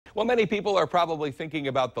Well, many people are probably thinking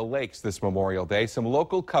about the lakes this Memorial Day. Some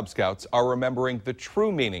local Cub Scouts are remembering the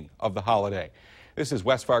true meaning of the holiday. This is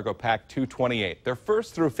West Fargo Pack 228. They're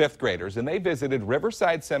 1st through 5th graders, and they visited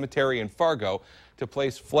Riverside Cemetery in Fargo to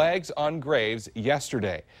place flags on graves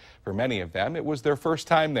yesterday. For many of them, it was their first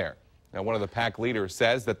time there. Now, one of the pack leaders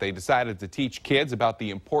says that they decided to teach kids about the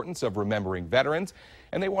importance of remembering veterans,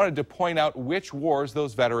 and they wanted to point out which wars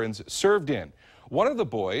those veterans served in. One of the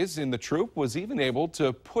boys in the troop was even able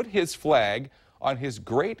to put his flag on his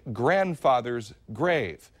great-grandfather's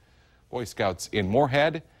grave. Boy Scouts in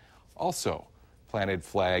Moorhead also planted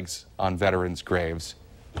flags on veterans' graves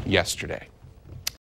yesterday.